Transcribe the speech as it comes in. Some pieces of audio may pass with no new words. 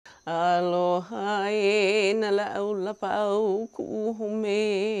Aloha e na lau lapau kuhome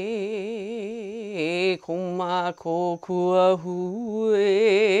kumako kuahue.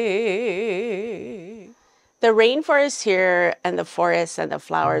 The rainforest here and the forests and the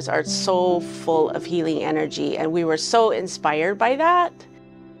flowers are so full of healing energy, and we were so inspired by that.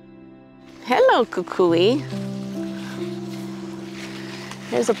 Hello, kukui.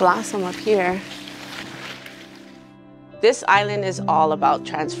 There's a blossom up here. This island is all about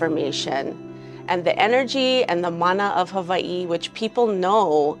transformation, and the energy and the mana of Hawaii, which people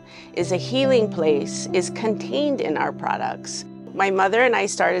know is a healing place, is contained in our products. My mother and I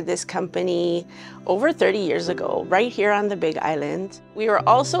started this company over 30 years ago, right here on the Big Island. We were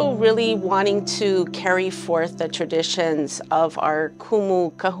also really wanting to carry forth the traditions of our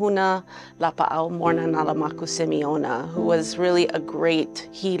kumu kahuna lapa'au morna nalamaku Simeona, who was really a great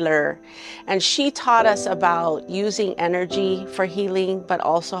healer. And she taught us about using energy for healing, but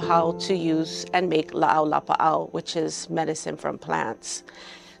also how to use and make la'au lapa'au, which is medicine from plants.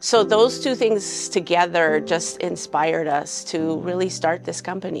 So those two things together just inspired us to really start this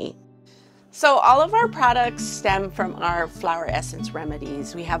company. So all of our products stem from our flower essence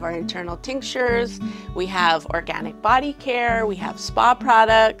remedies. We have our internal tinctures, we have organic body care, we have spa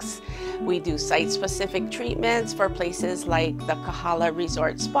products, we do site-specific treatments for places like the Kahala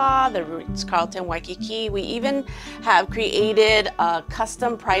Resort Spa, the Ritz-Carlton Waikiki. We even have created a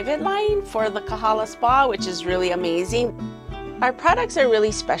custom private line for the Kahala Spa, which is really amazing. Our products are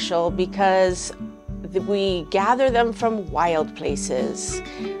really special because we gather them from wild places,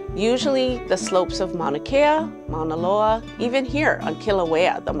 usually the slopes of Mauna Kea, Mauna Loa, even here on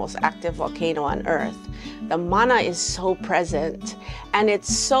Kilauea, the most active volcano on Earth. The mana is so present, and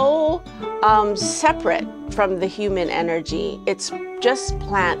it's so separate from the human energy. It's just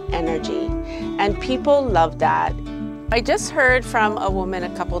plant energy, and people love that. I just heard from a woman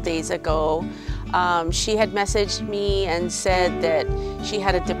a couple days ago. She had messaged me and said that she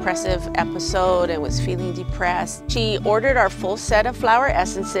had a depressive episode and was feeling depressed. She ordered our full set of flower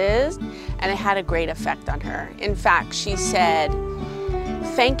essences, and it had a great effect on her. In fact, she said,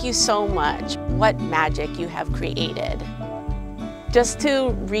 "Thank you so much. What magic you have created." Just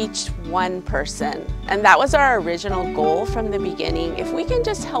to reach one person. And that was our original goal from the beginning. If we can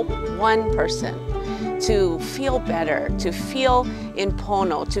just help one person to feel better, to feel in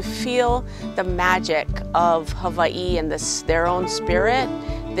Pono, to feel the magic of Hawaii and their own spirit,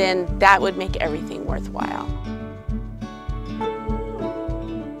 then that would make everything worthwhile.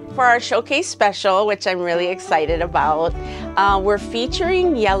 For our showcase special, which I'm really excited about, we're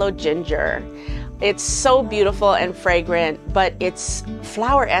featuring yellow ginger. It's so beautiful and fragrant, but its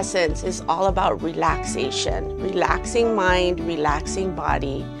flower essence is all about relaxation, relaxing mind, relaxing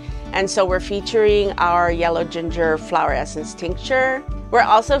body. And so we're featuring our yellow ginger flower essence tincture. We're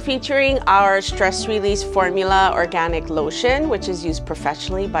also featuring our stress release formula organic lotion, which is used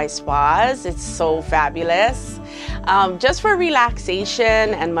professionally by spas. It's so fabulous. Just for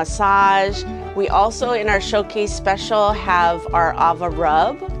relaxation and massage. We also, in our showcase special, have our Ava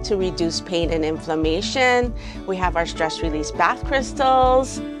Rub to reduce pain and inflammation. We have our stress release bath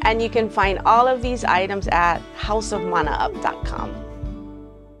crystals. And you can find all of these items at houseofmanaup.com.